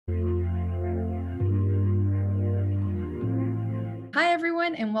Hi,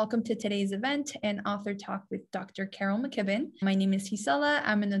 everyone, and welcome to today's event, an author talk with Dr. Carol McKibben. My name is Hisela.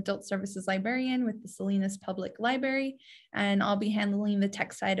 I'm an adult services librarian with the Salinas Public Library, and I'll be handling the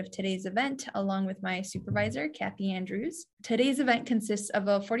tech side of today's event along with my supervisor, Kathy Andrews. Today's event consists of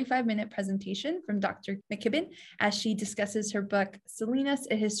a 45-minute presentation from Dr. McKibben as she discusses her book, Salinas,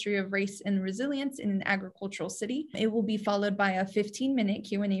 A History of Race and Resilience in an Agricultural City. It will be followed by a 15-minute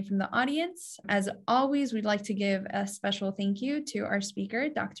Q&A from the audience. As always, we'd like to give a special thank you to our speaker,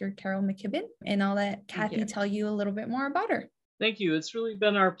 Dr. Carol McKibben, and I'll let Kathy tell you a little bit more about her. Thank you. It's really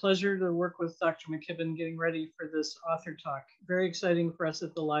been our pleasure to work with Dr. McKibben getting ready for this author talk. Very exciting for us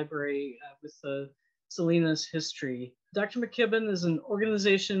at the library with the Salinas history. Dr. McKibben is an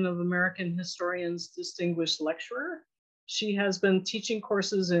Organization of American Historians Distinguished Lecturer. She has been teaching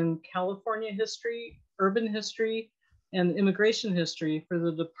courses in California history, urban history, and immigration history for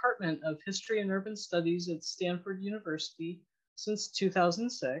the Department of History and Urban Studies at Stanford University since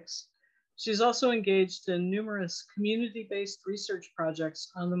 2006. She's also engaged in numerous community-based research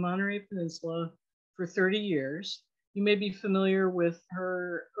projects on the Monterey Peninsula for 30 years. You may be familiar with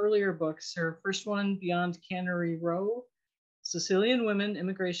her earlier books, her first one, Beyond Cannery Row, Sicilian Women,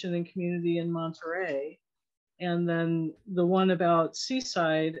 Immigration and Community in Monterey, and then the one about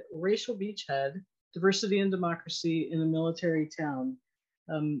Seaside, Racial Beachhead, Diversity and Democracy in a Military Town.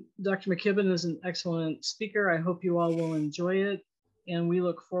 Dr. McKibben is an excellent speaker. I hope you all will enjoy it, and we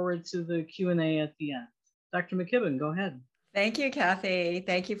look forward to the Q&A at the end. Dr. McKibben, go ahead. Thank you, Kathy.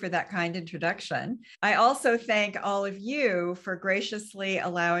 Thank you for that kind introduction. I also thank all of you for graciously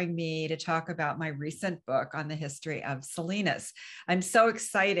allowing me to talk about my recent book on the history of Salinas. I'm so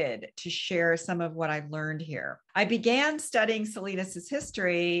excited to share some of what I've learned here. I began studying Salinas's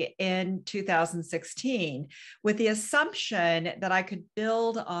history in 2016 with the assumption that I could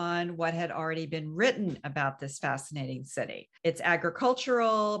build on what had already been written about this fascinating city. It's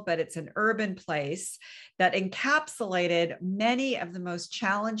agricultural, but it's an urban place that encapsulated many of the most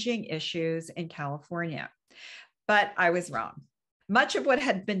challenging issues in California. But I was wrong. Much of what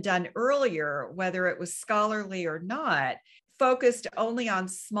had been done earlier, whether it was scholarly or not, focused only on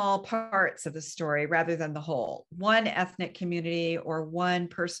small parts of the story rather than the whole, one ethnic community or one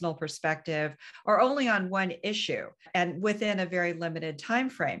personal perspective, or only on one issue, and within a very limited time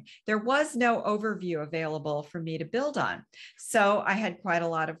frame. There was no overview available for me to build on, so I had quite a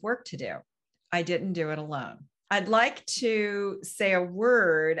lot of work to do. I didn't do it alone. I'd like to say a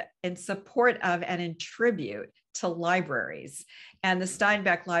word in support of and in tribute to libraries, and the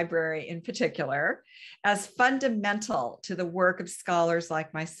Steinbeck Library in particular, as fundamental to the work of scholars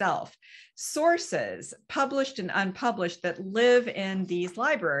like myself. Sources, published and unpublished, that live in these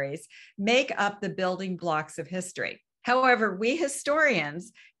libraries make up the building blocks of history. However, we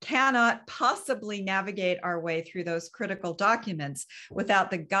historians cannot possibly navigate our way through those critical documents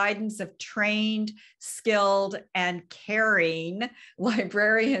without the guidance of trained, skilled, and caring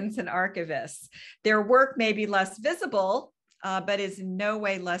librarians and archivists. Their work may be less visible, but is in no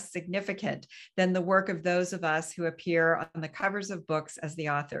way less significant than the work of those of us who appear on the covers of books as the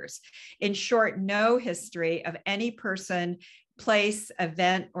authors. In short, no history of any person, place,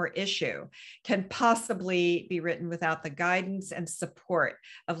 event, or issue can possibly be written without the guidance and support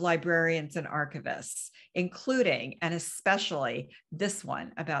of librarians and archivists, including and especially this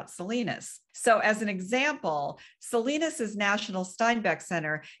one about Salinas. So as an example, Salinas's National Steinbeck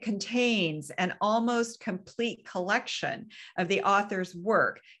Center contains an almost complete collection of the author's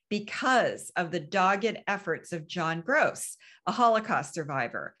work because of the dogged efforts of John Gross, a Holocaust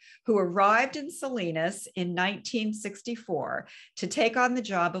survivor, who arrived in Salinas in 1964 to take on the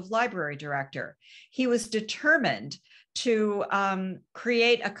job of library director. He was determined to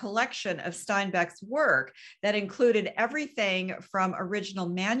create a collection of Steinbeck's work that included everything from original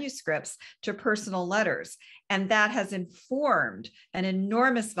manuscripts to personal letters. And that has informed an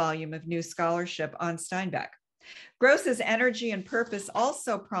enormous volume of new scholarship on Steinbeck. Gross's energy and purpose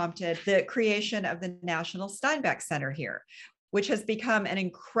also prompted the creation of the National Steinbeck Center here, which has become an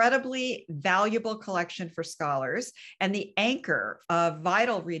incredibly valuable collection for scholars and the anchor of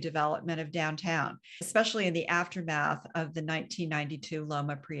vital redevelopment of downtown, especially in the aftermath of the 1992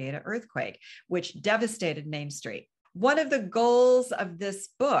 Loma Prieta earthquake, which devastated Main Street. One of the goals of this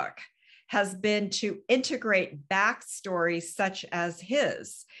book has been to integrate backstories such as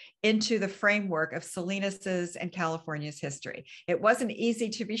his into the framework of Salinas's and California's history. It wasn't easy,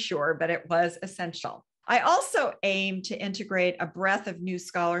 to be sure, but it was essential. I also aim to integrate a breadth of new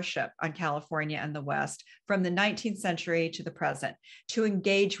scholarship on California and the West from the 19th century to the present, to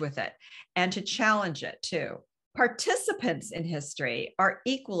engage with it and to challenge it too. Participants in history are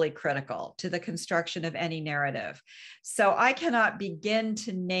equally critical to the construction of any narrative. So I cannot begin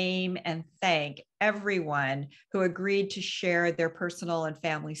to name and thank everyone who agreed to share their personal and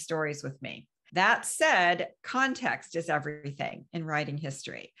family stories with me. That said, context is everything in writing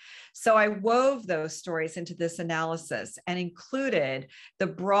history. So I wove those stories into this analysis and included the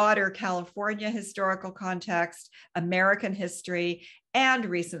broader California historical context, American history, and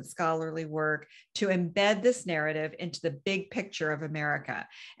recent scholarly work to embed this narrative into the big picture of America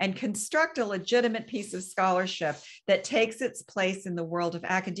and construct a legitimate piece of scholarship that takes its place in the world of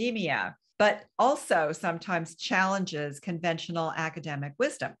academia, but also sometimes challenges conventional academic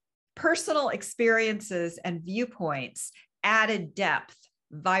wisdom. Personal experiences and viewpoints added depth,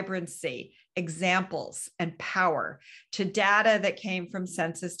 vibrancy, examples, and power to data that came from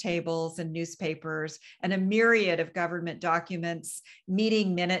census tables and newspapers and a myriad of government documents,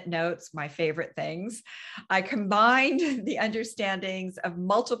 meeting minute notes, my favorite things. I combined the understandings of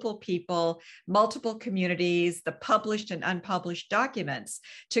multiple people, multiple communities, the published and unpublished documents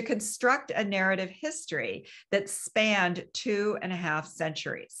to construct a narrative history that spanned 2.5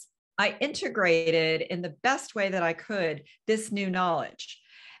 centuries. I integrated in the best way that I could this new knowledge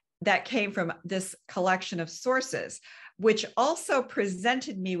that came from this collection of sources, which also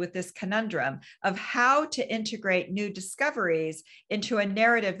presented me with this conundrum of how to integrate new discoveries into a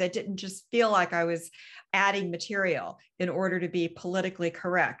narrative that didn't just feel like I was adding material in order to be politically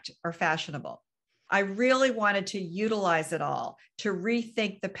correct or fashionable. I really wanted to utilize it all, to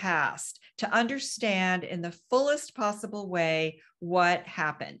rethink the past, to understand in the fullest possible way what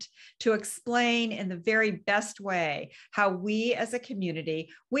happened, to explain in the very best way how we as a community,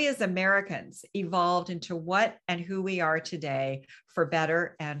 we as Americans evolved into what and who we are today, for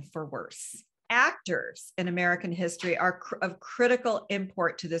better and for worse. Actors in American history are of critical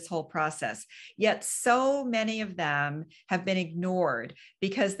import to this whole process, yet so many of them have been ignored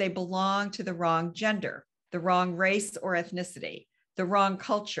because they belong to the wrong gender, the wrong race or ethnicity, the wrong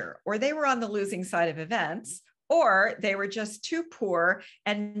culture, or they were on the losing side of events, or they were just too poor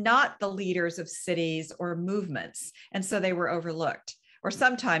and not the leaders of cities or movements, and so they were overlooked, or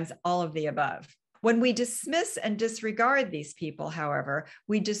sometimes all of the above. When we dismiss and disregard these people, however,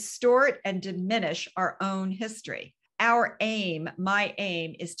 we distort and diminish our own history. Our aim, my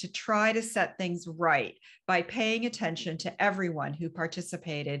aim, is to try to set things right by paying attention to everyone who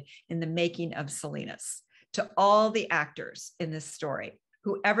participated in the making of Salinas, to all the actors in this story,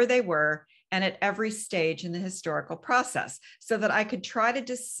 whoever they were, and at every stage in the historical process, so that I could try to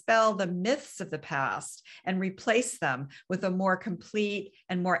dispel the myths of the past and replace them with a more complete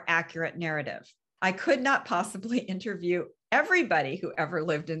and more accurate narrative. I could not possibly interview everybody who ever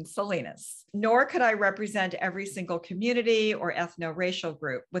lived in Salinas, nor could I represent every single community or ethno-racial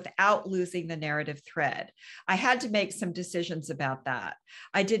group without losing the narrative thread. I had to make some decisions about that.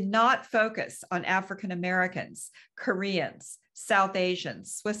 I did not focus on African Americans, Koreans, South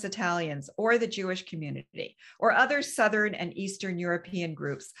Asians, Swiss Italians, or the Jewish community, or other Southern and Eastern European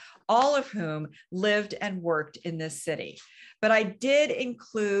groups, all of whom lived and worked in this city. But I did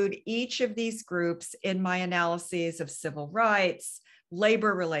include each of these groups in my analyses of civil rights,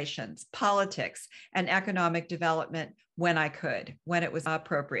 labor relations, politics, and economic development when I could, when it was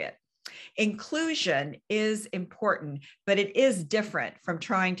appropriate. Inclusion is important, but it is different from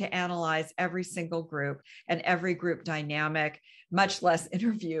trying to analyze every single group and every group dynamic, much less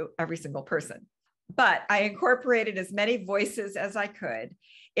interview every single person. But I incorporated as many voices as I could.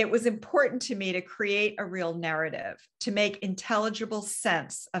 It was important to me to create a real narrative, to make intelligible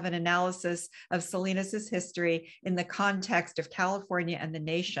sense of an analysis of Salinas's history in the context of California and the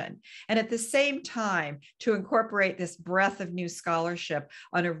nation, and at the same time, to incorporate this breadth of new scholarship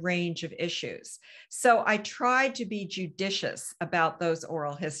on a range of issues. So I tried to be judicious about those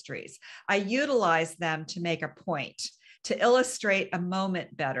oral histories. I utilized them to make a point, to illustrate a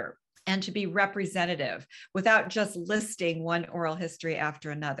moment better, and to be representative without just listing one oral history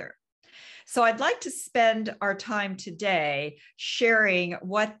after another. So I'd like to spend our time today sharing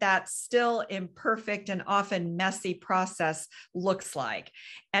what that still imperfect and often messy process looks like,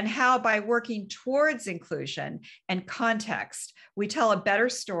 and how by working towards inclusion and context, we tell a better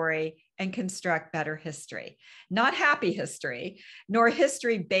story and construct better history. Not happy history, nor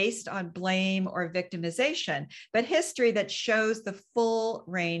history based on blame or victimization, but history that shows the full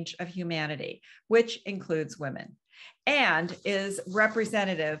range of humanity, which includes women, and is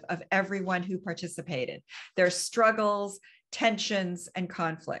representative of everyone who participated, their struggles, tensions, and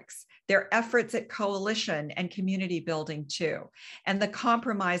conflicts, their efforts at coalition and community building too, and the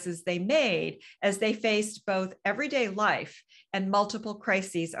compromises they made as they faced both everyday life and multiple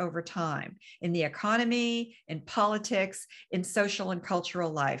crises over time in the economy, in politics, in social and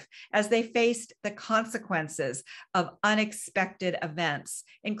cultural life, as they faced the consequences of unexpected events,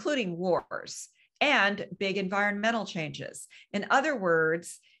 including wars and big environmental changes. In other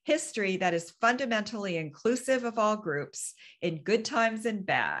words, history that is fundamentally inclusive of all groups in good times and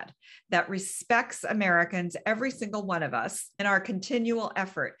bad, that respects Americans, every single one of us, in our continual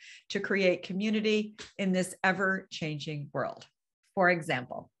effort to create community in this ever-changing world. For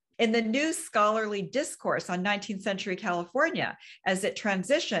example, in the new scholarly discourse on 19th century California, as it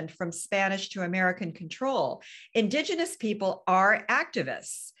transitioned from Spanish to American control, Indigenous people are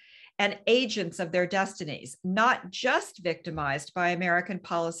activists and agents of their destinies, not just victimized by American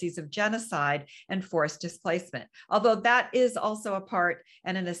policies of genocide and forced displacement, although that is also a part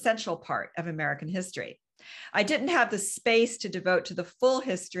and an essential part of American history. I didn't have the space to devote to the full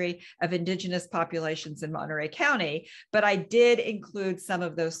history of Indigenous populations in Monterey County, but I did include some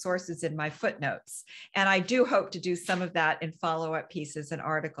of those sources in my footnotes. And I do hope to do some of that in follow-up pieces and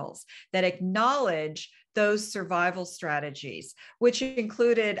articles that acknowledge those survival strategies, which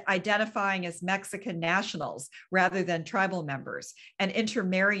included identifying as Mexican nationals rather than tribal members and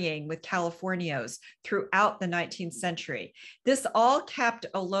intermarrying with Californios throughout the 19th century. This all kept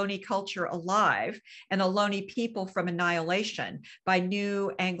Ohlone culture alive and Ohlone people from annihilation by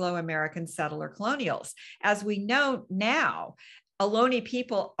new Anglo-American settler colonials. As we know now, Ohlone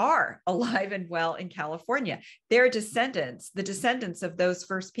people are alive and well in California. Their descendants, the descendants of those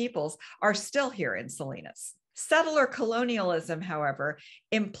first peoples, are still here in Salinas. Settler colonialism, however,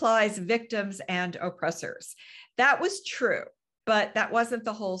 implies victims and oppressors. That was true, but that wasn't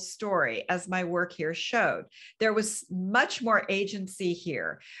the whole story, as my work here showed. There was much more agency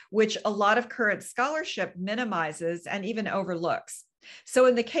here, which a lot of current scholarship minimizes and even overlooks. So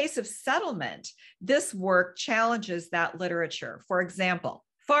in the case of settlement, this work challenges that literature. For example,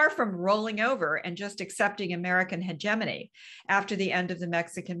 far from rolling over and just accepting American hegemony, after the end of the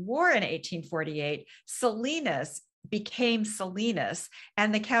Mexican War in 1848, Salinas became Salinas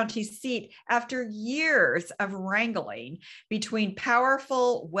and the county seat after years of wrangling between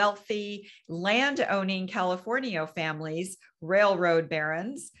powerful, wealthy, land-owning Californio families, railroad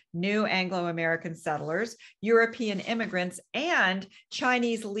barons, new Anglo-American settlers, European immigrants, and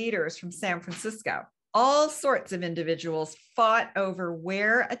Chinese leaders from San Francisco. All sorts of individuals fought over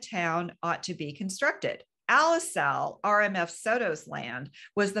where a town ought to be constructed. Alisal, RMF Soto's land,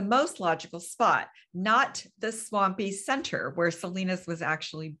 was the most logical spot, not the swampy center where Salinas was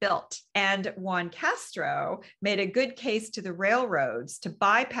actually built. And Juan Castro made a good case to the railroads to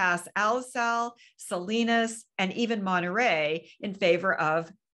bypass Alisal, Salinas, and even Monterey in favor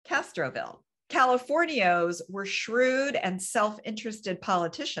of Castroville. Californios were shrewd and self-interested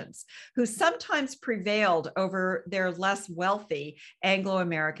politicians who sometimes prevailed over their less wealthy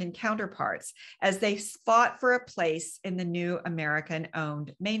Anglo-American counterparts as they fought for a place in the new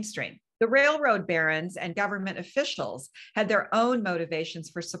American-owned mainstream. The railroad barons and government officials had their own motivations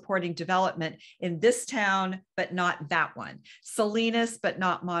for supporting development in this town, but not that one. Salinas, but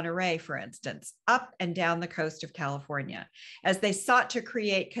not Monterey, for instance, up and down the coast of California, as they sought to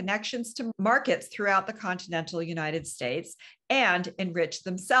create connections to markets throughout the continental United States and enrich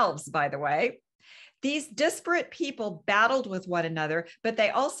themselves, by the way. These disparate people battled with one another, but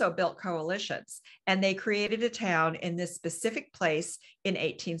they also built coalitions, and they created a town in this specific place in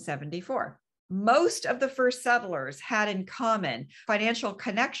 1874. Most of the first settlers had in common financial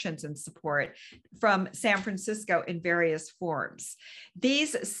connections and support from San Francisco in various forms.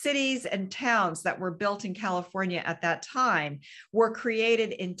 These cities and towns that were built in California at that time were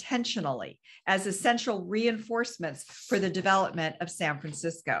created intentionally as essential reinforcements for the development of San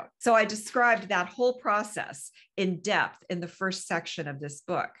Francisco. So I described that whole process in depth in the first section of this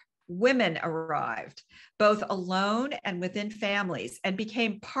book. Women arrived, both alone and within families, and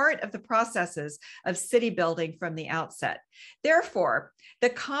became part of the processes of city building from the outset. Therefore, the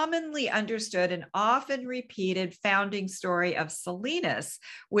commonly understood and often repeated founding story of Salinas,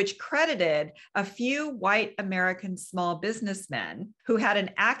 which credited a few white American small businessmen who had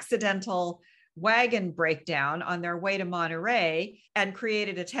an accidental wagon breakdown on their way to Monterey and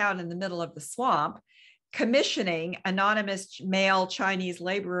created a town in the middle of the swamp, commissioning anonymous male Chinese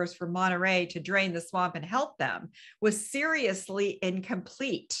laborers from Monterey to drain the swamp and help them, was seriously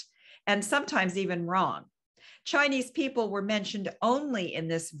incomplete and sometimes even wrong. Chinese people were mentioned only in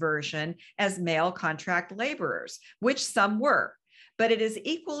this version as male contract laborers, which some were. But it is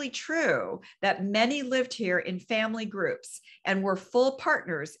equally true that many lived here in family groups and were full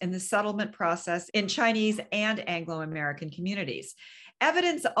partners in the settlement process in Chinese and Anglo-American communities.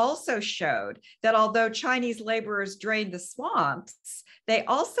 Evidence also showed that although Chinese laborers drained the swamps, they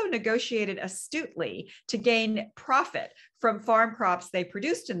also negotiated astutely to gain profit from farm crops they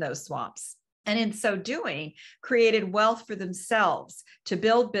produced in those swamps. And in so doing, created wealth for themselves to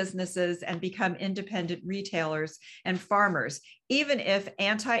build businesses and become independent retailers and farmers, even if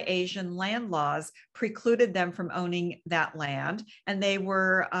anti-Asian land laws precluded them from owning that land, and they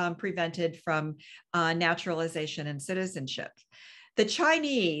were prevented from naturalization and citizenship. The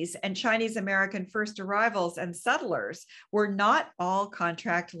Chinese and Chinese American first arrivals and settlers were not all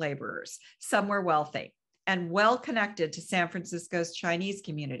contract laborers. Some were wealthy and well connected to San Francisco's Chinese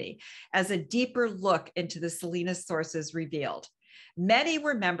community, as a deeper look into the Salinas sources revealed. Many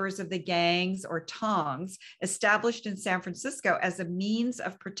were members of the gangs or tongs established in San Francisco as a means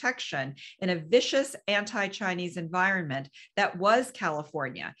of protection in a vicious anti-Chinese environment that was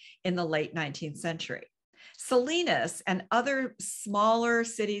California in the late 19th century. Salinas and other smaller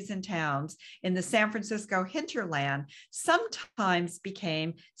cities and towns in the San Francisco hinterland sometimes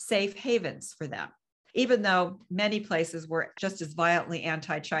became safe havens for them, even though many places were just as violently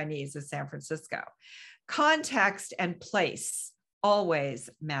anti-Chinese as San Francisco. Context and place always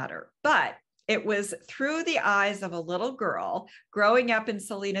matter, but it was through the eyes of a little girl growing up in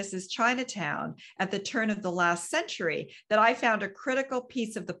Salinas's Chinatown at the turn of the last century that I found a critical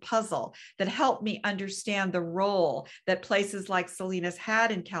piece of the puzzle that helped me understand the role that places like Salinas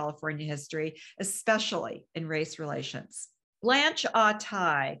had in California history, especially in race relations. Blanche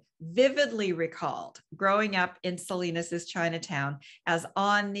Tai vividly recalled growing up in Salinas's Chinatown as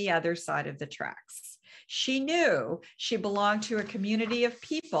on the other side of the tracks. She knew she belonged to a community of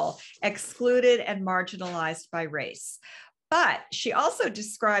people excluded and marginalized by race, but she also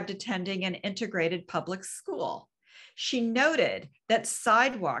described attending an integrated public school. She noted that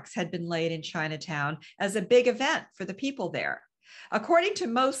sidewalks had been laid in Chinatown as a big event for the people there. According to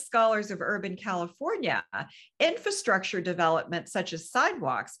most scholars of urban California, infrastructure development such as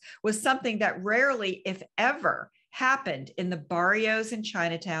sidewalks was something that rarely, if ever, happened in the barrios and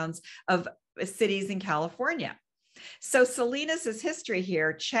Chinatowns of cities in California. So Salinas's history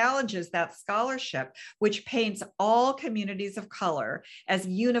here challenges that scholarship, which paints all communities of color as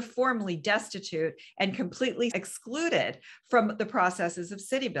uniformly destitute and completely excluded from the processes of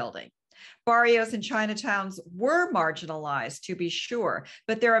city building. Barrios and Chinatowns were marginalized, to be sure,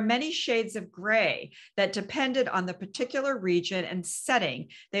 but there are many shades of gray that depended on the particular region and setting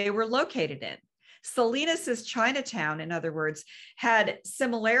they were located in. Salinas's Chinatown, in other words, had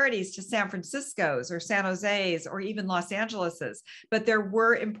similarities to San Francisco's or San Jose's or even Los Angeles's, but there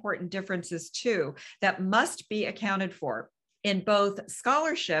were important differences too that must be accounted for in both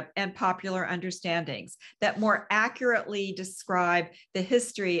scholarship and popular understandings that more accurately describe the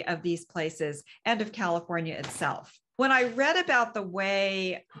history of these places and of California itself. When I read about the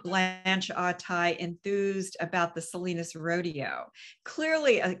way Blanche Tai enthused about the Salinas rodeo,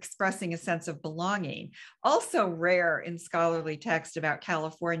 clearly expressing a sense of belonging, also rare in scholarly text about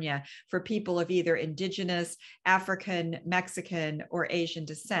California for people of either indigenous, African, Mexican, or Asian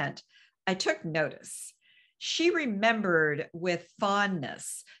descent, I took notice. She remembered with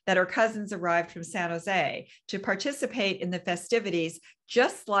fondness that her cousins arrived from San Jose to participate in the festivities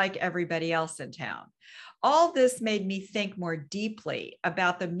just like everybody else in town. All this made me think more deeply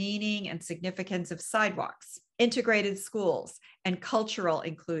about the meaning and significance of sidewalks, integrated schools, and cultural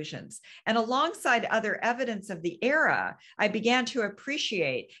inclusions. And alongside other evidence of the era, I began to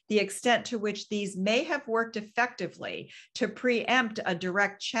appreciate the extent to which these may have worked effectively to preempt a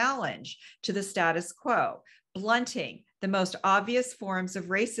direct challenge to the status quo, blunting the most obvious forms of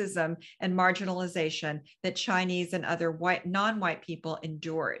racism and marginalization that Chinese and other non-white people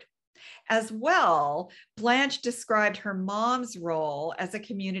endured. As well, Blanche described her mom's role as a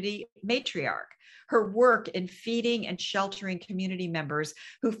community matriarch, her work in feeding and sheltering community members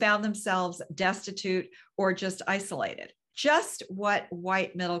who found themselves destitute or just isolated, just what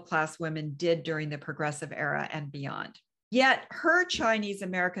white middle-class women did during the Progressive Era and beyond. Yet her Chinese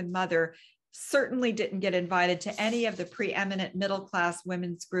American mother certainly didn't get invited to any of the preeminent middle-class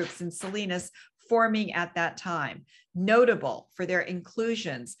women's groups in Salinas forming at that time, notable for their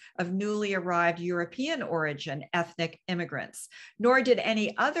inclusions of newly arrived European origin ethnic immigrants, nor did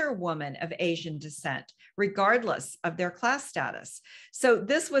any other woman of Asian descent, regardless of their class status. So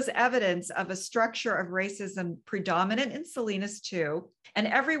this was evidence of a structure of racism predominant in Salinas too, and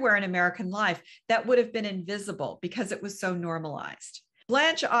everywhere in American life that would have been invisible because it was so normalized.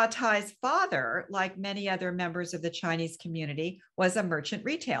 Blanche Attai's father, like many other members of the Chinese community, was a merchant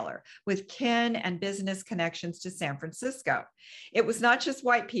retailer with kin and business connections to San Francisco. It was not just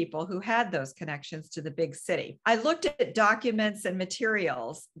white people who had those connections to the big city. I looked at documents and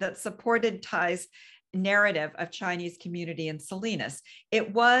materials that supported Tai's narrative of Chinese community in Salinas.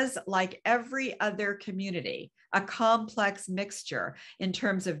 It was, like every other community, a complex mixture in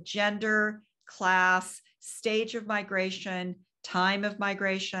terms of gender, class, stage of migration, time of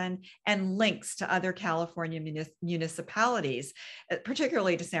migration, and links to other California municipalities,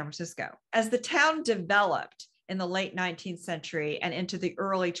 particularly to San Francisco. As the town developed in the late 19th century and into the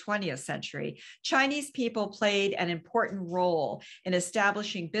early 20th century, Chinese people played an important role in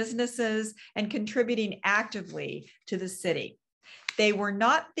establishing businesses and contributing actively to the city. They were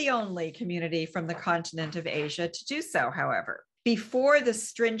not the only community from the continent of Asia to do so, however. Before the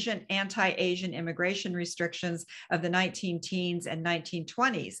stringent anti-Asian immigration restrictions of the 19-teens and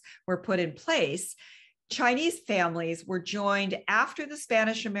 1920s were put in place, Chinese families were joined after the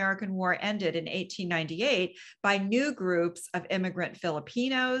Spanish-American War ended in 1898 by new groups of immigrant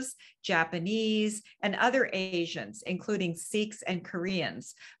Filipinos, Japanese, and other Asians, including Sikhs and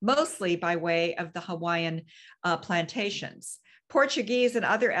Koreans, mostly by way of the Hawaiian plantations. Portuguese and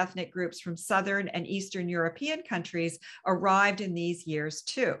other ethnic groups from Southern and Eastern European countries arrived in these years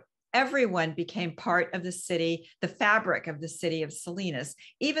too. Everyone became part of the city, the fabric of the city of Salinas,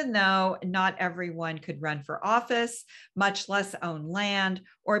 even though not everyone could run for office, much less own land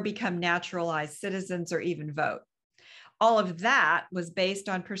or become naturalized citizens or even vote. All of that was based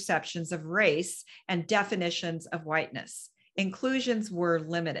on perceptions of race and definitions of whiteness. Inclusions were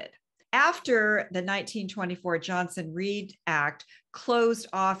limited. After the 1924 Johnson-Reed Act closed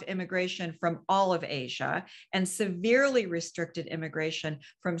off immigration from all of Asia and severely restricted immigration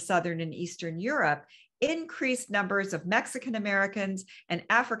from Southern and Eastern Europe, increased numbers of Mexican Americans and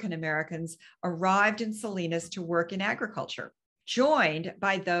African Americans arrived in Salinas to work in agriculture, joined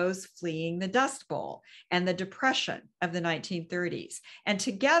by those fleeing the Dust Bowl and the Depression of the 1930s. And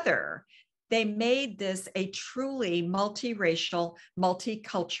together, they made this a truly multiracial,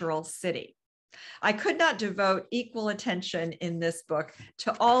 multicultural city. I could not devote equal attention in this book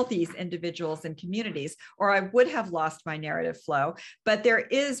to all these individuals and communities, or I would have lost my narrative flow, but there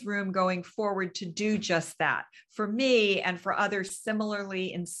is room going forward to do just that for me and for other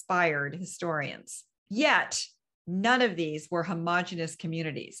similarly inspired historians. Yet, none of these were homogeneous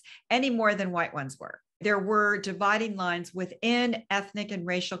communities, any more than white ones were. There were dividing lines within ethnic and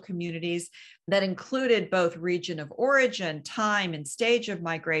racial communities that included both region of origin, time and stage of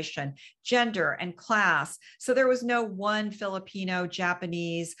migration, gender and class. So there was no one Filipino,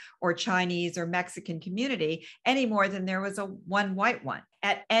 Japanese, or Chinese or Mexican community any more than there was a one white one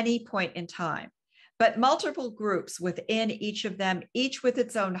at any point in time. But multiple groups within each of them, each with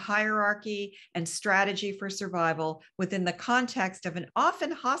its own hierarchy and strategy for survival within the context of an often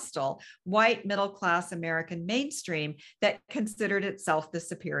hostile white middle-class American mainstream that considered itself the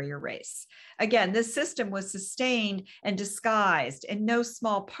superior race. Again, this system was sustained and disguised in no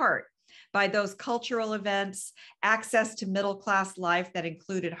small part by those cultural events, access to middle-class life that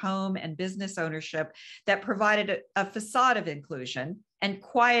included home and business ownership that provided a facade of inclusion and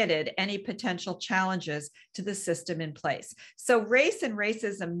quieted any potential challenges to the system in place. So race and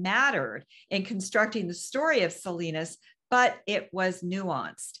racism mattered in constructing the story of Salinas, but it was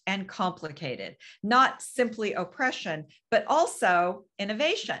nuanced and complicated, not simply oppression, but also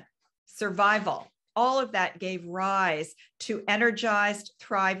innovation, survival. All of that gave rise to energized,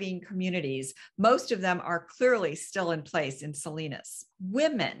 thriving communities. Most of them are clearly still in place in Salinas.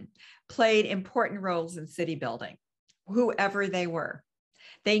 Women played important roles in city building, whoever they were.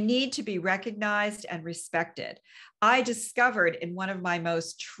 They need to be recognized and respected. I discovered in one of my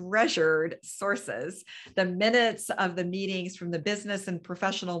most treasured sources, the minutes of the meetings from the Business and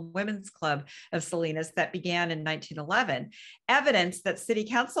Professional Women's Club of Salinas that began in 1911, evidence that city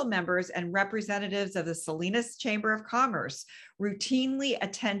council members and representatives of the Salinas Chamber of Commerce routinely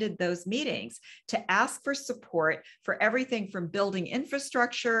attended those meetings to ask for support for everything from building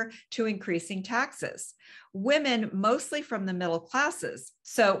infrastructure to increasing taxes. Women, mostly from the middle classes,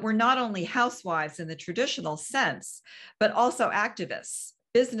 so were not only housewives in the traditional sense, but also activists,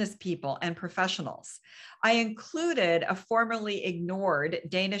 business people, and professionals. I included a formerly ignored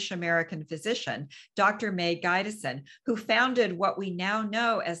Danish-American physician, Dr. May Gideson, who founded what we now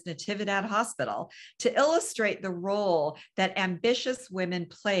know as Natividad Hospital, to illustrate the role that ambitious women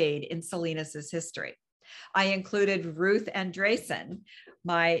played in Salinas's history. I included Ruth Andresen,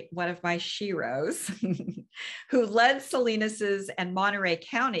 one of my sheroes, who led Salinas's and Monterey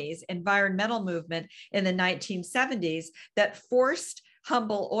County's environmental movement in the 1970s that forced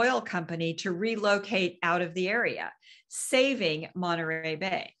Humble Oil Company to relocate out of the area, saving Monterey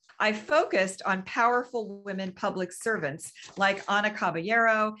Bay. I focused on powerful women public servants like Ana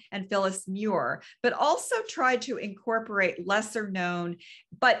Caballero and Phyllis Muir, but also tried to incorporate lesser known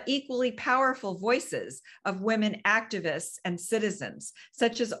but equally powerful voices of women activists and citizens,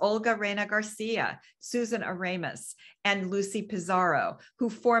 such as Olga Reyna Garcia, Susan Aramis, and Lucy Pizarro, who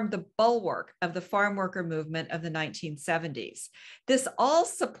formed the bulwark of the farm worker movement of the 1970s. This all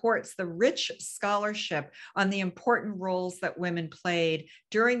supports the rich scholarship on the important roles that women played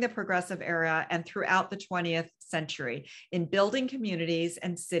during the Progressive era and throughout the 20th century in building communities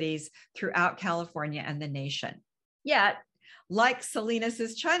and cities throughout California and the nation. Yet, like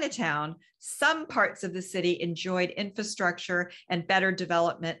Salinas's Chinatown, some parts of the city enjoyed infrastructure and better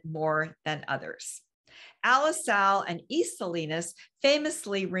development more than others. Alisal and East Salinas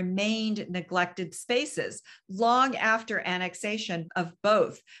famously remained neglected spaces long after annexation of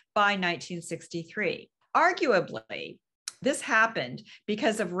both by 1963. Arguably, this happened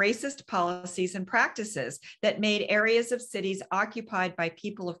because of racist policies and practices that made areas of cities occupied by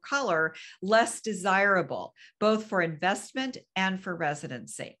people of color less desirable, both for investment and for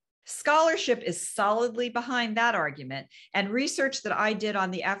residency. Scholarship is solidly behind that argument, and research that I did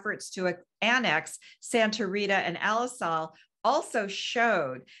on the efforts to annex Santa Rita and Alisal also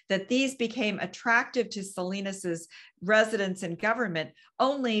showed that these became attractive to Salinas's residents and government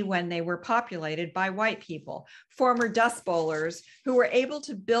only when they were populated by white people, former Dust Bowlers who were able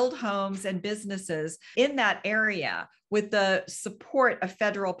to build homes and businesses in that area with the support of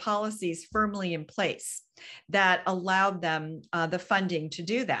federal policies firmly in place that allowed them the funding to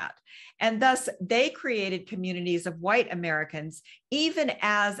do that. And thus they created communities of white Americans, even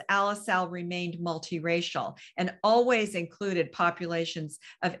as Alisal remained multiracial and always included populations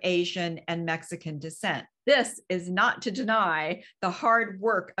of Asian and Mexican descent. This is not to deny the hard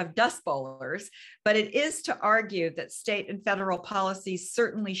work of Dust Bowlers, but it is to argue that state and federal policies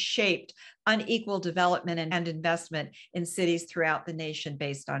certainly shaped unequal development and investment in cities throughout the nation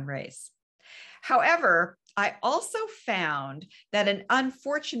based on race. However, I also found that an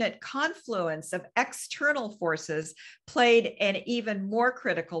unfortunate confluence of external forces played an even more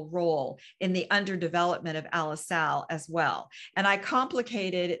critical role in the underdevelopment of Alisal as well. And I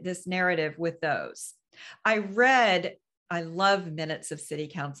complicated this narrative with those. I love minutes of city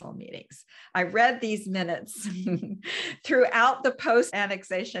council meetings. I read these minutes throughout the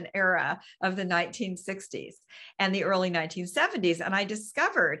post-annexation era of the 1960s and the early 1970s. And I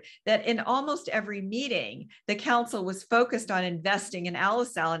discovered that in almost every meeting, the council was focused on investing in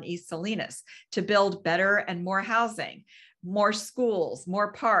Alisal and East Salinas to build better and more housing, more schools,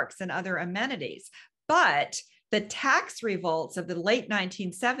 more parks, and other amenities. But the tax revolts of the late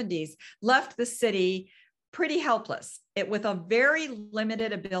 1970s left the city pretty helpless, with a very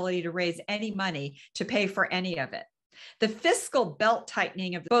limited ability to raise any money to pay for any of it. The fiscal belt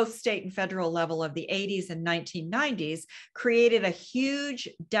tightening of both state and federal level of the 80s and 1990s created a huge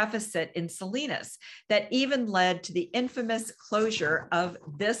deficit in Salinas that even led to the infamous closure of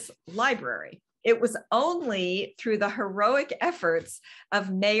this library. It was only through the heroic efforts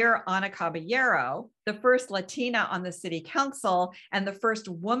of Mayor Ana Caballero, the first Latina on the city council and the first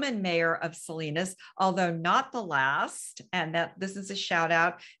woman mayor of Salinas, although not the last, and that this is a shout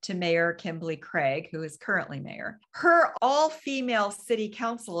out to Mayor Kimberly Craig, who is currently mayor. Her all-female city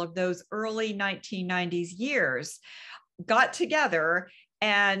council of those early 1990s years got together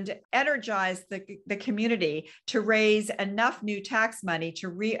and energized the community to raise enough new tax money to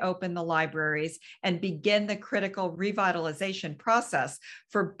reopen the libraries and begin the critical revitalization process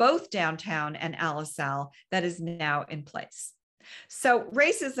for both downtown and Alisal that is now in place. So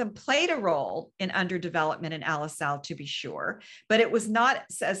racism played a role in underdevelopment in Alisal, to be sure, but it was not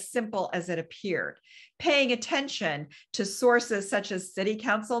as simple as it appeared. Paying attention to sources such as city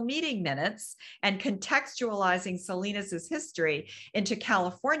council meeting minutes and contextualizing Salinas's history into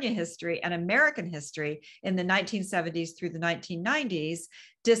California history and American history in the 1970s through the 1990s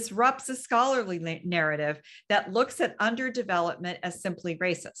disrupts a scholarly narrative that looks at underdevelopment as simply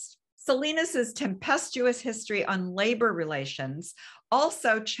racist. Salinas's tempestuous history on labor relations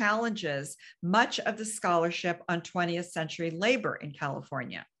also challenges much of the scholarship on 20th century labor in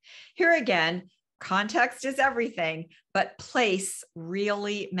California. Here again, context is everything, but place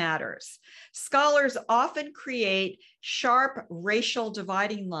really matters. Scholars often create sharp racial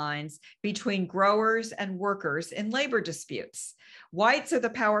dividing lines between growers and workers in labor disputes. Whites are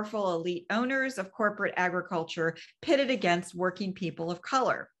the powerful elite owners of corporate agriculture pitted against working people of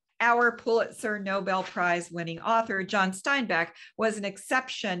color. Our Pulitzer Nobel Prize winning author, John Steinbeck, was an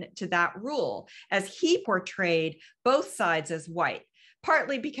exception to that rule, as he portrayed both sides as white,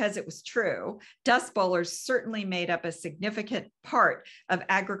 partly because it was true. Dust bowlers certainly made up a significant part of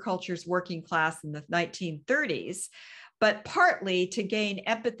agriculture's working class in the 1930s, but partly to gain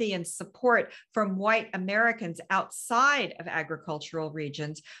empathy and support from white Americans outside of agricultural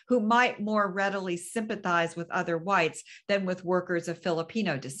regions who might more readily sympathize with other whites than with workers of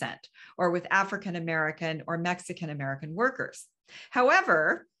Filipino descent or with African American or Mexican American workers.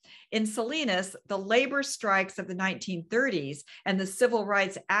 However, in Salinas, the labor strikes of the 1930s and the civil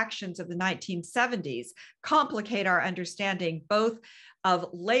rights actions of the 1970s complicate our understanding both of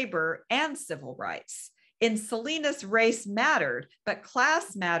labor and civil rights. In Salinas, race mattered, but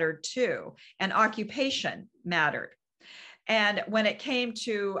class mattered too, and occupation mattered. And when it came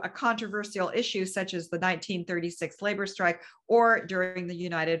to a controversial issue such as the 1936 labor strike or during the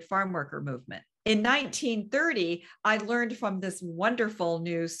United Farm Worker Movement. In 1930, I learned from this wonderful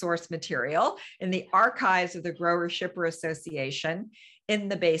new source material in the archives of the Grower Shipper Association in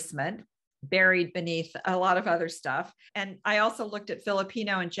the basement, buried beneath a lot of other stuff. And I also looked at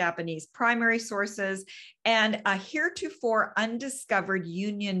Filipino and Japanese primary sources and a heretofore undiscovered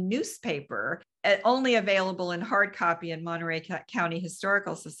Union newspaper, only available in hard copy in Monterey County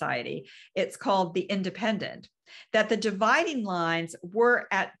Historical Society. It's called The Independent, that the dividing lines were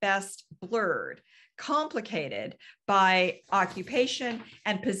at best blurred, complicated by occupation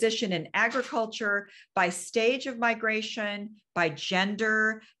and position in agriculture, by stage of migration, by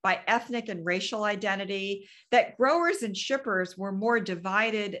gender, by ethnic and racial identity, that growers and shippers were more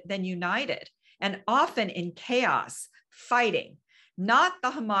divided than united, and often in chaos, fighting, not the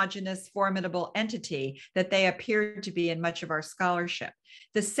homogeneous, formidable entity that they appeared to be in much of our scholarship.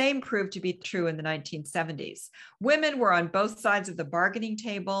 The same proved to be true in the 1970s. Women were on both sides of the bargaining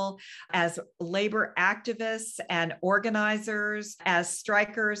table as labor activists and organizers, as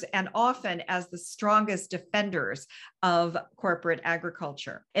strikers, and often as the strongest defenders of corporate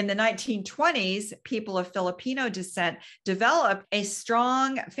agriculture. In the 1920s, people of Filipino descent developed a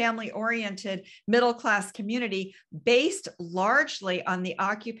strong family-oriented middle-class community based largely on the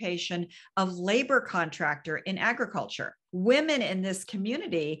occupation of labor contractor in agriculture. Women in this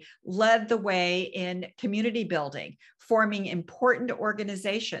community led the way in community building, forming important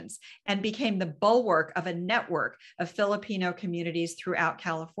organizations, and became the bulwark of a network of Filipino communities throughout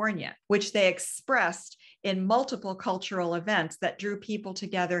California, which they expressed in multiple cultural events that drew people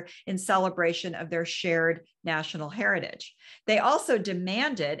together in celebration of their shared national heritage. They also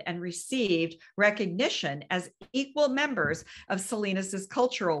demanded and received recognition as equal members of Salinas's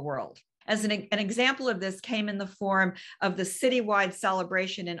cultural world. As an example of this came in the form of the citywide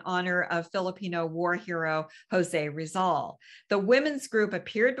celebration in honor of Filipino war hero Jose Rizal. The women's group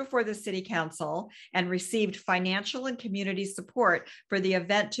appeared before the city council and received financial and community support for the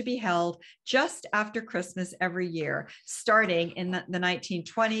event to be held just after Christmas every year, starting in the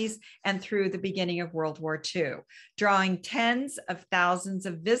 1920s and through the beginning of World War II, drawing tens of thousands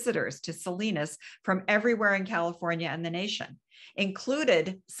of visitors to Salinas from everywhere in California and the nation.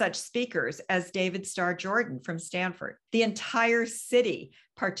 Included such speakers as David Starr Jordan from Stanford. The entire city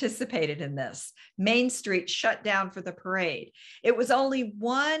participated in this. Main Street shut down for the parade. It was only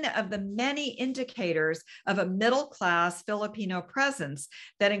one of the many indicators of a middle-class Filipino presence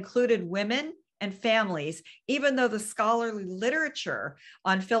that included women and families, even though the scholarly literature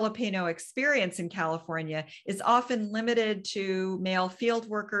on Filipino experience in California is often limited to male field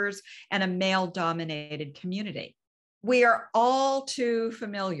workers and a male-dominated community. We are all too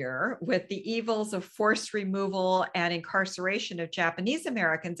familiar with the evils of forced removal and incarceration of Japanese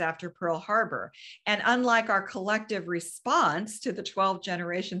Americans after Pearl Harbor. And unlike our collective response to the 12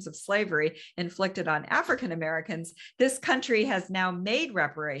 generations of slavery inflicted on African Americans, this country has now made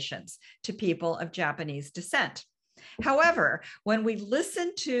reparations to people of Japanese descent. However, when we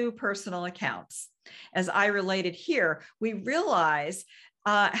listen to personal accounts, as I related here, we realize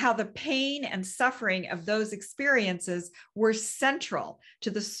how the pain and suffering of those experiences were central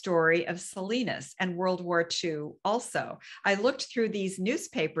to the story of Salinas and World War II also. I looked through these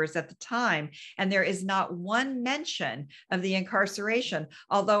newspapers at the time, and there is not one mention of the incarceration,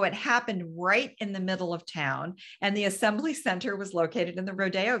 although it happened right in the middle of town, and the assembly center was located in the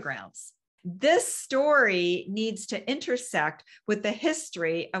rodeo grounds. This story needs to intersect with the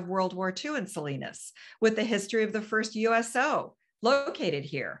history of World War II in Salinas, with the history of the first USO, located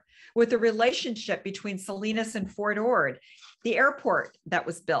here, with the relationship between Salinas and Fort Ord, the airport that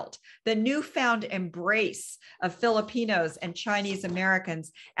was built, the newfound embrace of Filipinos and Chinese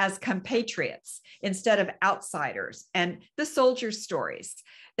Americans as compatriots instead of outsiders, and the soldiers' stories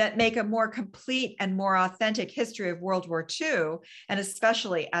that make a more complete and more authentic history of World War II, and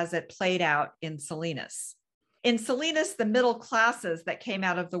especially as it played out in Salinas. In Salinas, the middle classes that came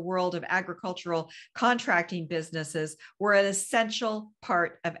out of the world of agricultural contracting businesses were an essential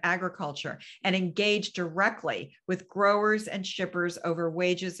part of agriculture and engaged directly with growers and shippers over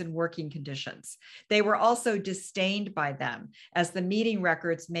wages and working conditions. They were also disdained by them, as the meeting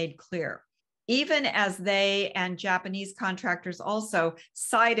records made clear. Even as they and Japanese contractors also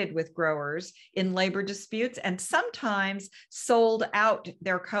sided with growers in labor disputes and sometimes sold out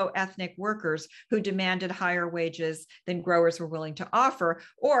their co-ethnic workers who demanded higher wages than growers were willing to offer,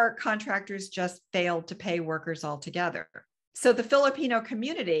 or contractors just failed to pay workers altogether. So the Filipino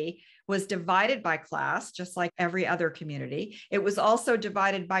community was divided by class, just like every other community. It was also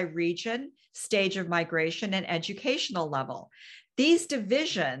divided by region, stage of migration, and educational level. These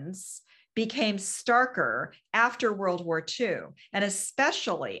divisions became starker after World War II, and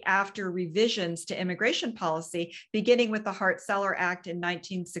especially after revisions to immigration policy, beginning with the Hart-Celler Act in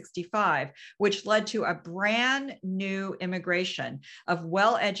 1965, which led to a brand new immigration of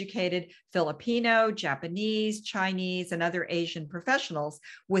well-educated Filipino, Japanese, Chinese, and other Asian professionals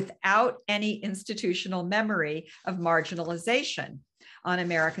without any institutional memory of marginalization on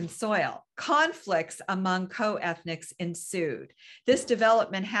American soil. Conflicts among co-ethnics ensued. This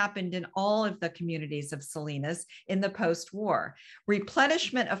development happened in all of the communities of Salinas in the post-war.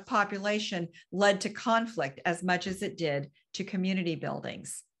 Replenishment of population led to conflict as much as it did to community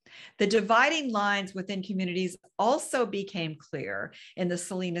buildings. The dividing lines within communities also became clear in the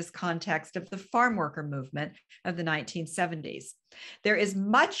Salinas context of the farm worker movement of the 1970s. There is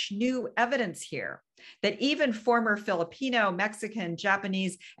much new evidence here that even former Filipino, Mexican,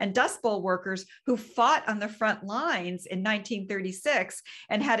 Japanese, and Dust Bowl workers who fought on the front lines in 1936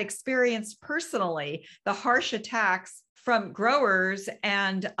 and had experienced personally the harsh attacks from growers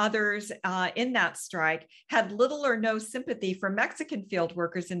and others in that strike had little or no sympathy for Mexican field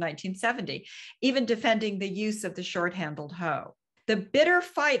workers in 1970, even defending the use of the short-handled hoe. The bitter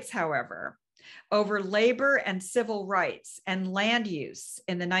fights, however, over labor and civil rights and land use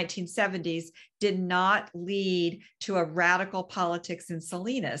in the 1970s did not lead to a radical politics in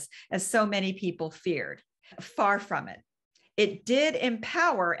Salinas, as so many people feared. Far from it. It did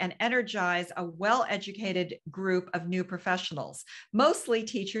empower and energize a well-educated group of new professionals, mostly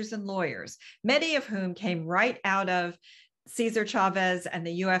teachers and lawyers, many of whom came right out of Cesar Chavez and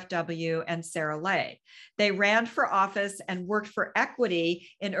the UFW and Sarah Lay. They ran for office and worked for equity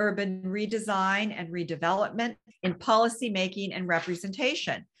in urban redesign and redevelopment, in policymaking and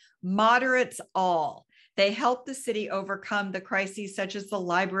representation. Moderates all. They helped the city overcome the crises such as the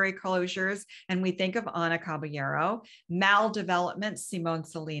library closures, and we think of Ana Caballero, maldevelopment, Simon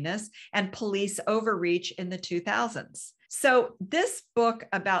Salinas, and police overreach in the 2000s. So this book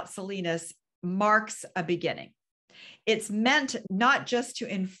about Salinas marks a beginning. It's meant not just to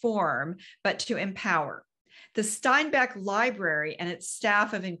inform, but to empower. The Steinbeck Library and its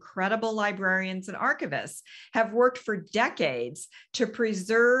staff of incredible librarians and archivists have worked for decades to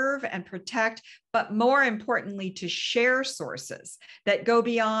preserve and protect, but more importantly, to share sources that go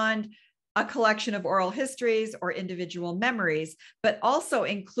beyond a collection of oral histories or individual memories, but also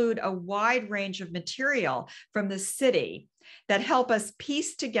include a wide range of material from the city that help us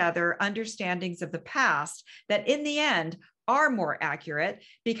piece together understandings of the past that in the end are more accurate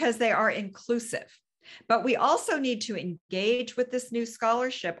because they are inclusive. But we also need to engage with this new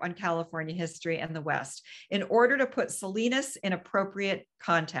scholarship on California history and the West in order to put Salinas in appropriate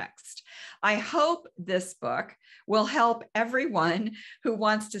context. I hope this book will help everyone who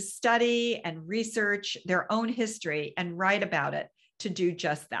wants to study and research their own history and write about it to do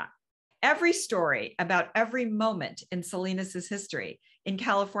just that. Every story about every moment in Salinas's history, in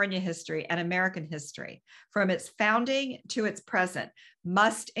California history and American history, from its founding to its present,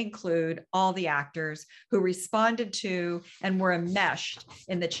 must include all the actors who responded to and were enmeshed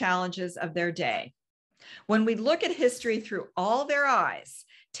in the challenges of their day. When we look at history through all their eyes,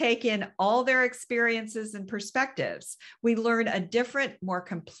 take in all their experiences and perspectives, we learn a different, more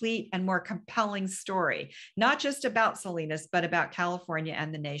complete and more compelling story, not just about Salinas, but about California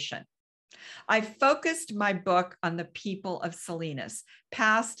and the nation. I focused my book on the people of Salinas,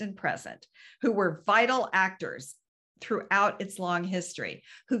 past and present, who were vital actors throughout its long history,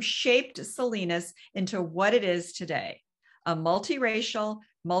 who shaped Salinas into what it is today, a multiracial,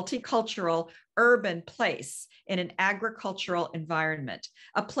 multicultural, urban place in an agricultural environment,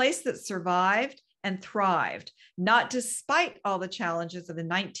 a place that survived and thrived, not despite all the challenges of the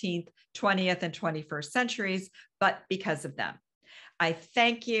 19th, 20th, and 21st centuries, but because of them. I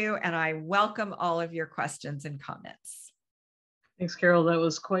thank you, and I welcome all of your questions and comments. Thanks, Carol. That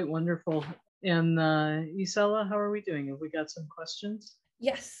was quite wonderful. And Isela, how are we doing? Have we got some questions?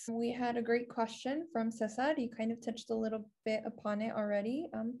 Yes, we had a great question from Cesar. You kind of touched a little bit upon it already.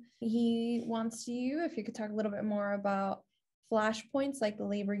 He wants you, if you could talk a little bit more about flashpoints like the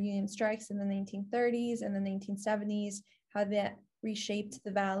labor union strikes in the 1930s and the 1970s, how that reshaped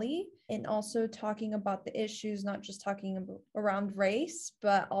the valley, and also talking about the issues, not just talking about around race,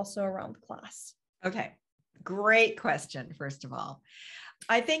 but also around class. Okay, great question, first of all.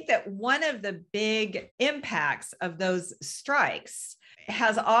 I think that one of the big impacts of those strikes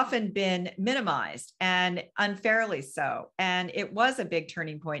has often been minimized, and unfairly so. And it was a big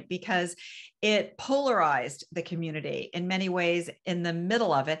turning point because it polarized the community in many ways in the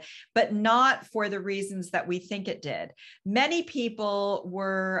middle of it, but not for the reasons that we think it did. Many people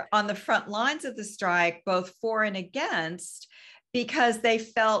were on the front lines of the strike, both for and against, because they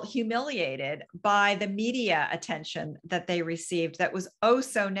felt humiliated by the media attention that they received that was oh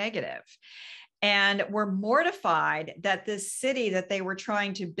so negative, and were mortified that this city that they were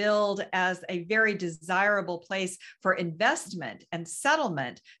trying to build as a very desirable place for investment and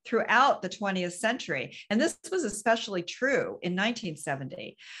settlement throughout the 20th century, and this was especially true in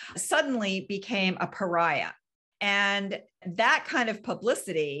 1970, suddenly became a pariah. And that kind of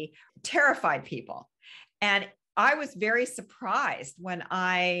publicity terrified people. And I was very surprised when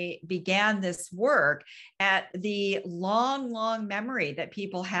I began this work at the long, long memory that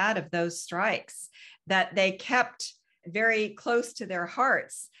people had of those strikes, that they kept very close to their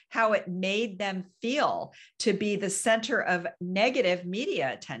hearts, how it made them feel to be the center of negative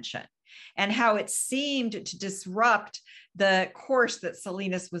media attention, and how it seemed to disrupt the course that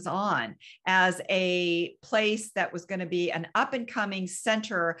Salinas was on as a place that was going to be an up and coming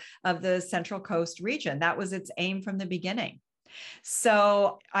center of the Central Coast region. That was its aim from the beginning.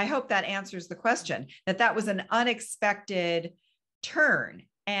 So I hope that answers the question, that was an unexpected turn.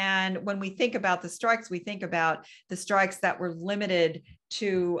 And when we think about the strikes, we think about the strikes that were limited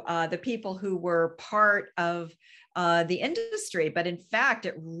to the people who were part of the industry. But in fact,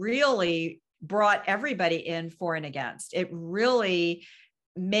 it really brought everybody in for and against. It really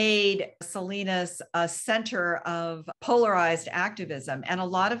made Salinas a center of polarized activism, and a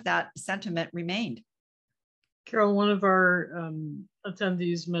lot of that sentiment remained. Carol, one of our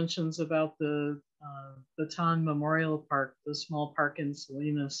attendees mentions about the Baton Memorial Park, the small park in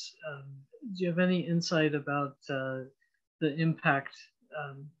Salinas. Do you have any insight about the impact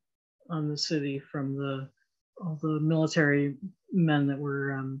on the city from all the military men that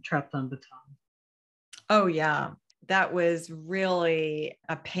were trapped on Baton? Oh, yeah. That was really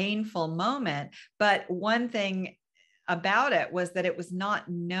a painful moment. But one thing about it was that it was not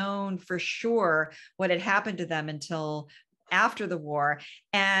known for sure what had happened to them until after the war.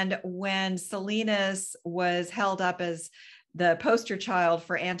 And when Salinas was held up as the poster child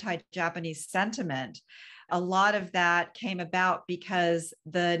for anti-Japanese sentiment, a lot of that came about because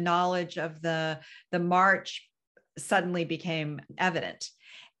the knowledge of the march suddenly became evident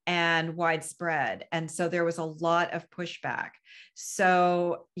and widespread. And so there was a lot of pushback.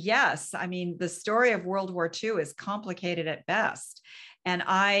 So yes, I mean, the story of World War II is complicated at best. And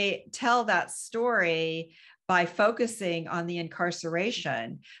I tell that story by focusing on the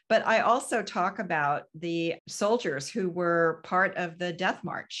incarceration, but I also talk about the soldiers who were part of the Death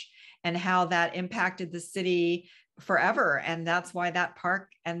March and how that impacted the city forever. And that's why that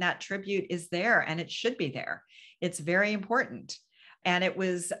park and that tribute is there, and it should be there. It's very important. And it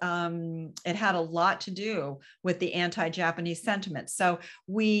was, it had a lot to do with the anti-Japanese sentiment. So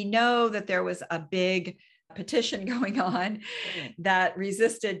we know that there was a big petition going on that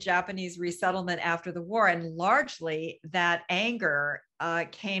resisted Japanese resettlement after the war. And largely that anger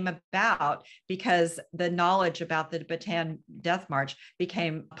came about because the knowledge about the Bataan Death March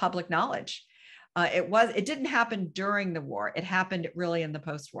became public knowledge. It didn't happen during the war. It happened really in the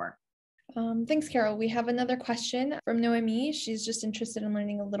post-war. Thanks, Carol. We have another question from Noemi. She's just interested in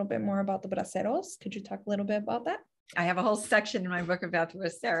learning a little bit more about the braceros. Could you talk a little bit about that? I have a whole section in my book about the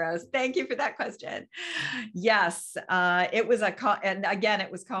braceros. Thank you for that question. Yes, it was and again,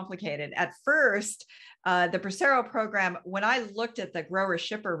 it was complicated. At first, the bracero program, when I looked at the grower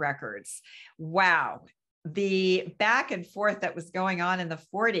shipper records, wow, the back and forth that was going on in the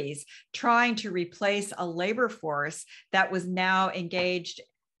 40s, trying to replace a labor force that was now engaged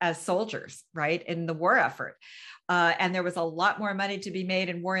as soldiers, right, in the war effort. And there was a lot more money to be made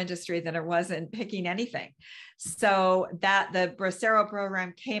in war industry than there was in picking anything. So that the bracero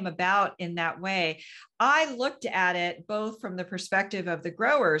program came about in that way. I looked at it both from the perspective of the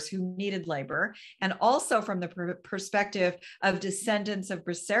growers who needed labor, and also from the perspective of descendants of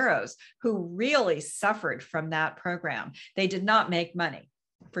braceros who really suffered from that program. They did not make money.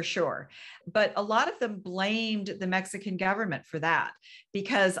 for sure. But a lot of them blamed the Mexican government for that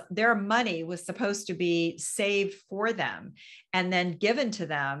because their money was supposed to be saved for them and then given to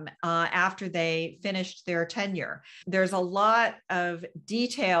them after they finished their tenure. There's a lot of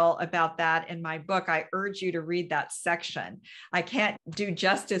detail about that in my book. I urge you to read that section. I can't do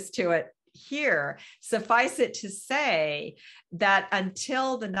justice to it here. Suffice it to say that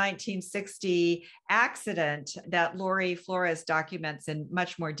until the 1960 accident that Lori Flores documents in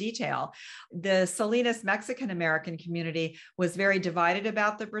much more detail, the Salinas Mexican American community was very divided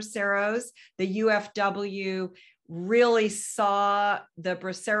about the Braceros. The UFW really saw the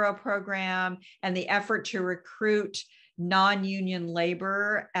Bracero program and the effort to recruit non-union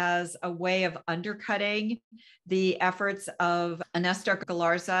labor as a way of undercutting the efforts of Ernesto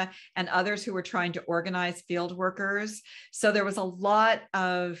Galarza and others who were trying to organize field workers. So there was a lot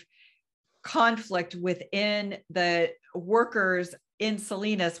of conflict within the workers in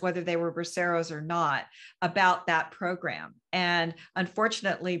Salinas, whether they were Braceros or not, about that program. And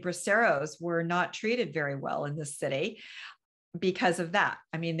unfortunately, Braceros were not treated very well in this city because of that.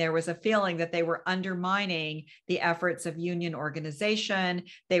 I mean, there was a feeling that they were undermining the efforts of union organization.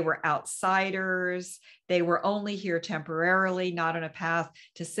 They were outsiders. They were only here temporarily, not on a path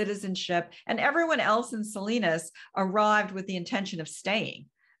to citizenship. And everyone else in Salinas arrived with the intention of staying,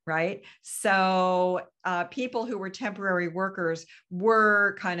 right? So people who were temporary workers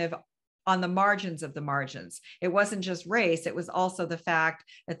were kind of on the margins of the margins. It wasn't just race, it was also the fact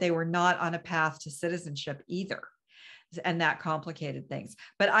that they were not on a path to citizenship either. And that complicated things.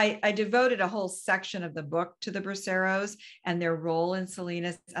 But I devoted a whole section of the book to the Braceros and their role in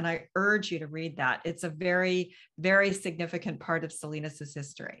Salinas. And I urge you to read that. It's a very, very significant part of Salinas's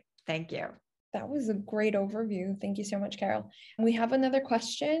history. Thank you. That was a great overview. Thank you so much, Carol. We have another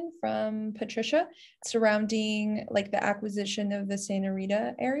question from Patricia surrounding like the acquisition of the Santa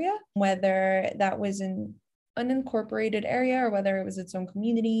Rita area, whether that was an unincorporated area or whether it was its own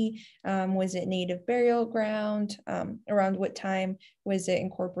community. Was it native burial ground? Around what time was it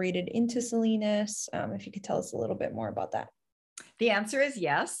incorporated into Salinas? If you could tell us a little bit more about that. The answer is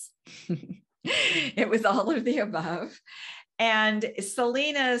yes. It was all of the above. And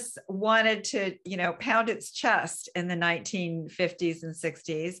Salinas wanted to, pound its chest in the 1950s and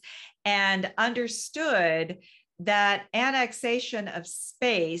 60s and understood that annexation of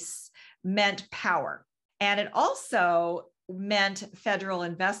space meant power. And it also meant federal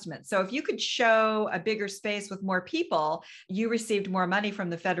investment. So if you could show a bigger space with more people, you received more money from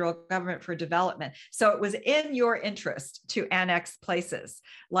the federal government for development. So it was in your interest to annex places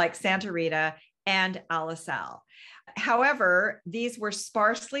like Santa Rita and Alisal. However, these were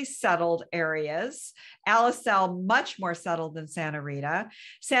sparsely settled areas. Alisal much more settled than Santa Rita.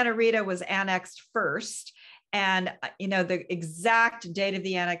 Santa Rita was annexed first. And, the exact date of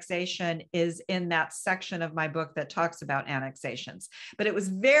the annexation is in that section of my book that talks about annexations. But it was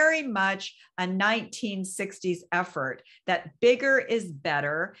very much a 1960s effort that bigger is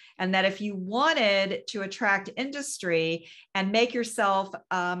better. And that if you wanted to attract industry and make yourself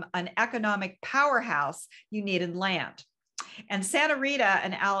an economic powerhouse, you needed land. And Santa Rita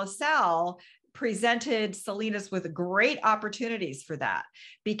and Alisal presented Salinas with great opportunities for that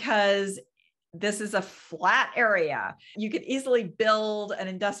because this is a flat area. You could easily build an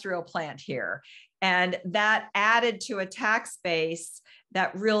industrial plant here. And that added to a tax base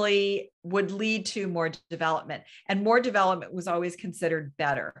that really would lead to more development. And more development was always considered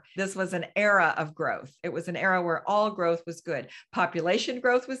better. This was an era of growth. It was an era where all growth was good. Population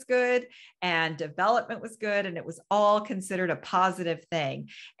growth was good and development was good. And it was all considered a positive thing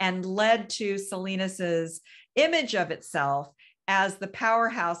and led to Salinas's image of itself as the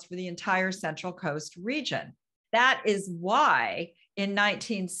powerhouse for the entire Central Coast region. That is why in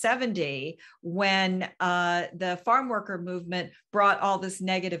 1970, when the farm worker movement brought all this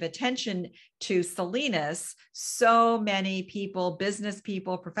negative attention to Salinas, so many people, business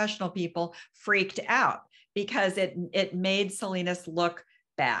people, professional people freaked out because it made Salinas look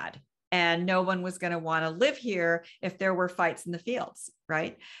bad. And no one was going to want to live here if there were fights in the fields,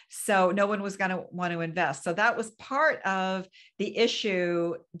 right? So no one was going to want to invest. So that was part of the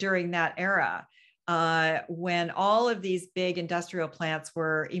issue during that era when all of these big industrial plants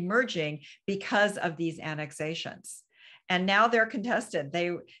were emerging because of these annexations. And now they're contested.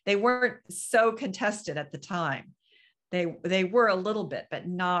 They weren't so contested at the time. They were a little bit, but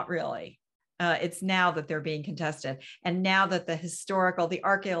not really. It's now that they're being contested. And now that the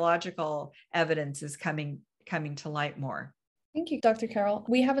archaeological evidence is coming to light more. Thank you, Dr. Carol.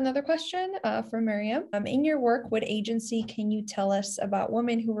 We have another question from Miriam. In your work, what agency can you tell us about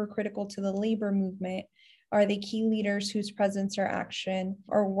women who were critical to the labor movement Are they key leaders whose presence or action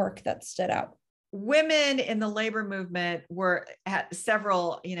or work that stood out? Women in the labor movement were at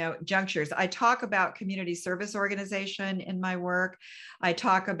several, junctures. I talk about community service organization in my work. I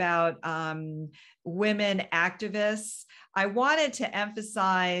talk about women activists. I wanted to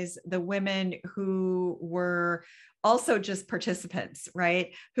emphasize the women who were also just participants,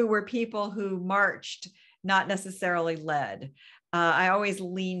 right? Who were people who marched, not necessarily led. I always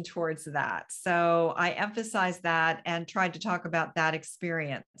lean towards that. So I emphasized that and tried to talk about that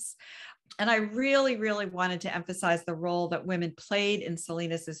experience. And I really, really wanted to emphasize the role that women played in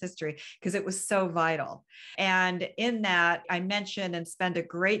Salinas's history because it was so vital. And in that, I mentioned and spend a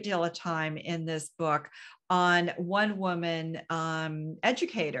great deal of time in this book on one woman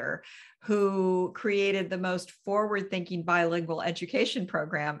educator who created the most forward-thinking bilingual education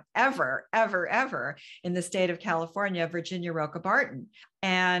program ever in the state of California, Virginia Roca Barton.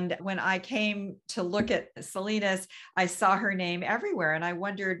 And when I came to look at Salinas, I saw her name everywhere. And I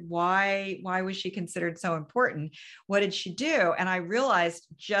wondered why was she considered so important? What did she do? And I realized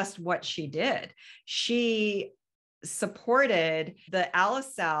just what she did. She supported the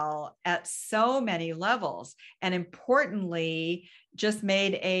ALICEL at so many levels, and importantly, just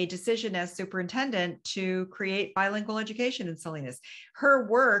made a decision as superintendent to create bilingual education in Salinas. Her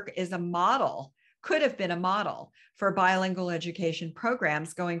work is a model, could have been a model for bilingual education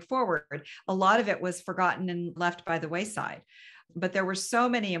programs going forward. A lot of it was forgotten and left by the wayside. But there were so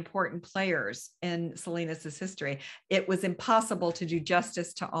many important players in Salinas's history. It was impossible to do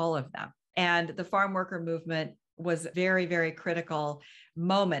justice to all of them. And the farm worker movement was a very, very critical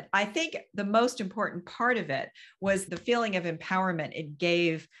moment. I think the most important part of it was the feeling of empowerment it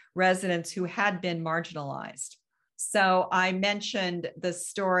gave residents who had been marginalized. So I mentioned the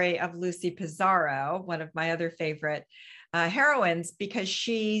story of Lucy Pizarro, one of my other favorite heroines, because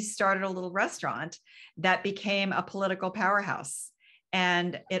she started a little restaurant that became a political powerhouse.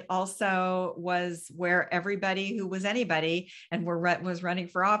 And it also was where everybody who was anybody and was running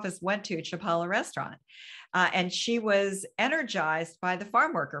for office went to Chapala Restaurant. And she was energized by the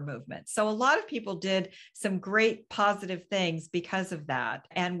farm worker movement. So a lot of people did some great positive things because of that.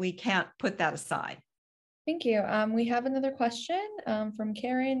 And we can't put that aside. Thank you. We have another question from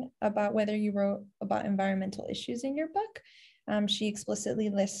Karen about whether you wrote about environmental issues in your book. She explicitly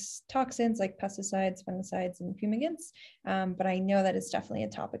lists toxins like pesticides, fungicides, and fumigants, but I know that it's definitely a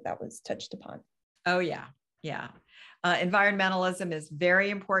topic that was touched upon. Oh, yeah. Environmentalism is very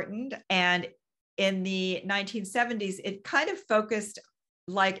important. And in the 1970s, it kind of focused,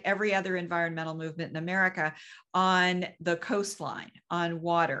 like every other environmental movement in America, on the coastline, on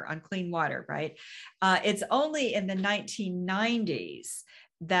water, on clean water, right? It's only in the 1990s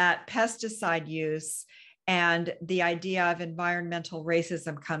that pesticide use and the idea of environmental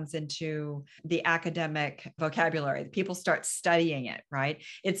racism comes into the academic vocabulary. People start studying it, right?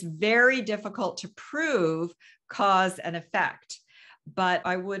 It's very difficult to prove cause and effect. But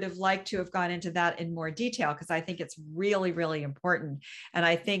I would have liked to have gone into that in more detail because I think it's really, really important. And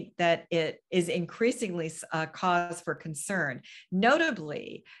I think that it is increasingly a cause for concern,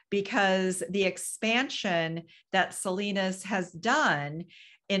 notably because the expansion that Salinas has done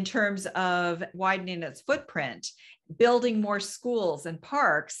in terms of widening its footprint, building more schools and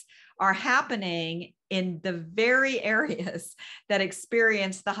parks are happening in the very areas that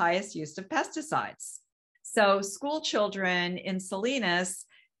experience the highest use of pesticides. So school children in Salinas,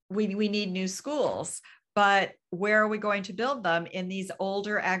 we need new schools, but where are we going to build them? In these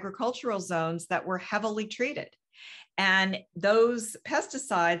older agricultural zones that were heavily treated. And those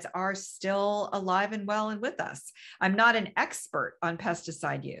pesticides are still alive and well and with us. I'm not an expert on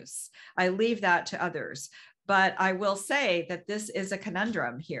pesticide use. I leave that to others. But I will say that this is a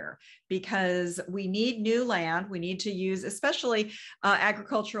conundrum here because we need new land. We need to use, especially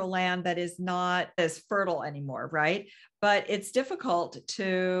agricultural land that is not as fertile anymore, right? But it's difficult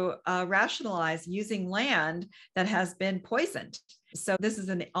to rationalize using land that has been poisoned. So this is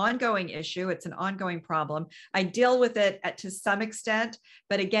an ongoing issue. It's an ongoing problem. I deal with it to some extent,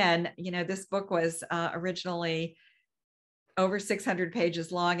 but again, this book was originally over 600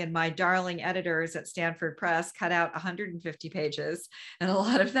 pages long, and my darling editors at Stanford Press cut out 150 pages, and a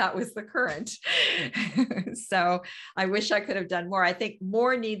lot of that was the current. So I wish I could have done more. I think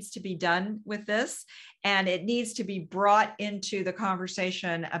more needs to be done with this, and it needs to be brought into the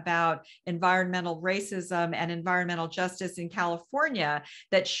conversation about environmental racism and environmental justice in California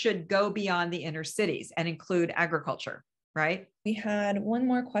that should go beyond the inner cities and include agriculture. Right? We had one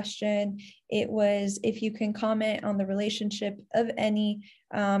more question. It was if you can comment on the relationship of any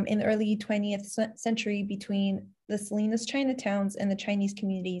in the early 20th century between the Salinas Chinatowns and the Chinese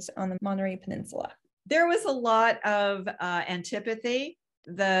communities on the Monterey Peninsula. There was a lot of antipathy.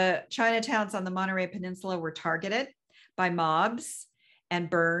 The Chinatowns on the Monterey Peninsula were targeted by mobs and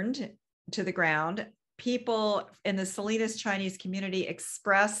burned to the ground. People in the Salinas Chinese community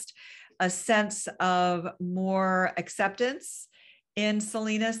expressed a sense of more acceptance in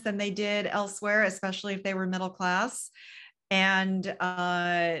Salinas than they did elsewhere, especially if they were middle class, and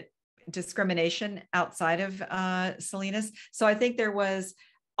discrimination outside of Salinas. So I think there was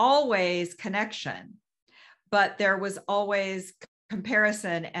always connection, but there was always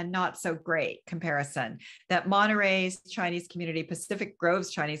comparison, and not so great comparison. That Monterey's Chinese community, Pacific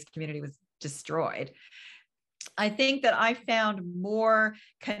Grove's Chinese community, was destroyed. I think that I found more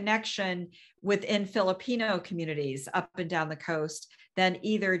connection within Filipino communities up and down the coast than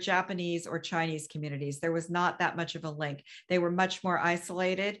either Japanese or Chinese communities. There was not that much of a link. They were much more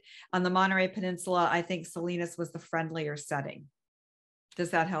isolated. On the Monterey Peninsula, I think Salinas was the friendlier setting. Does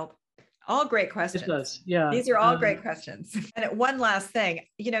that help? All great questions. It does, yeah. These are all great questions. And one last thing,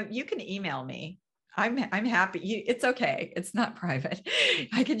 you can email me. I'm happy. It's okay. It's not private.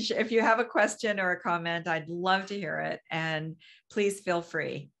 I can, if you have a question or a comment, I'd love to hear it. And please feel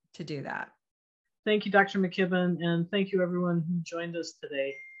free to do that. Thank you, Dr. McKibben, and thank you everyone who joined us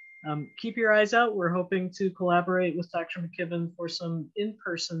today. Keep your eyes out. We're hoping to collaborate with Dr. McKibben for some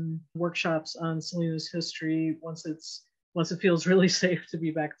in-person workshops on Salinas history once it feels really safe to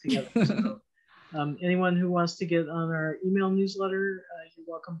be back together. So, anyone who wants to get on our email newsletter, you're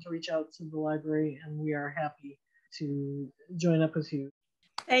welcome to reach out to the library, and we are happy to join up with you.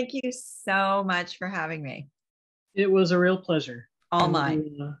 Thank you so much for having me. It was a real pleasure. All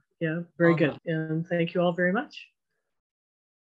mine. Yeah, very good. And thank you all very much.